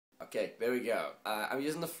Okay, there we go. I'm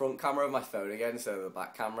using the front camera of my phone again instead of the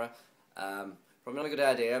back camera. Probably not a good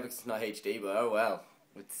idea because it's not HD, but oh well.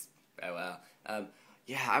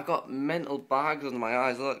 Yeah, I've got mental bags under my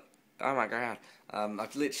eyes, look. Oh my god.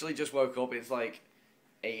 I've literally just woke up, it's like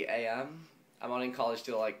 8 AM. I'm on in college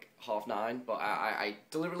till like 9:30, but I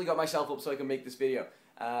deliberately got myself up so I can make this video.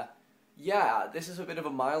 Yeah, this is a bit of a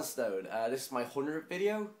milestone. This is my 100th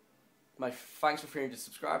video. My thanks for 300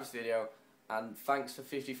 subscribers video. And thanks for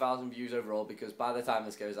 50,000 views overall, because by the time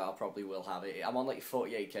this goes out, I probably will have it. I'm on like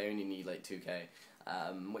 48k and you need like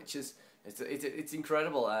 2k, which is it's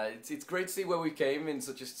incredible. It's great to see where we came in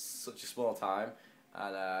such a small time,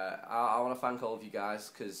 and I want to thank all of you guys,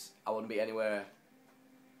 because I wouldn't be anywhere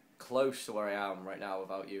close to where I am right now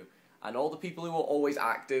without you, and all the people who are always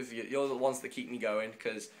active. You're the ones that keep me going,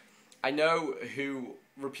 because I know who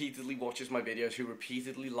repeatedly watches my videos, who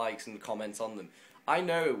repeatedly likes and comments on them. I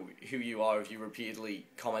know who you are if you repeatedly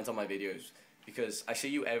comment on my videos, because I see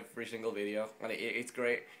you every single video, and it's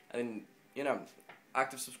great. And you know,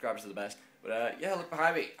 active subscribers are the best. But yeah, look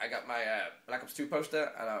behind me. I got my Black Ops 2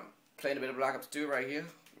 poster, and I'm playing a bit of Black Ops 2 right here,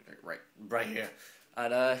 right here.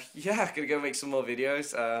 And yeah, gonna go make some more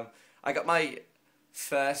videos. I got my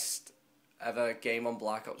first ever game on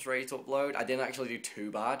Black Ops ready to upload. I didn't actually do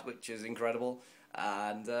too bad, which is incredible.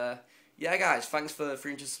 And yeah, guys, thanks for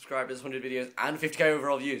 300 subscribers, 100 videos, and 50k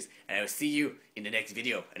overall views. And I will see you in the next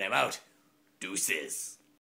video. And I'm out. Deuces.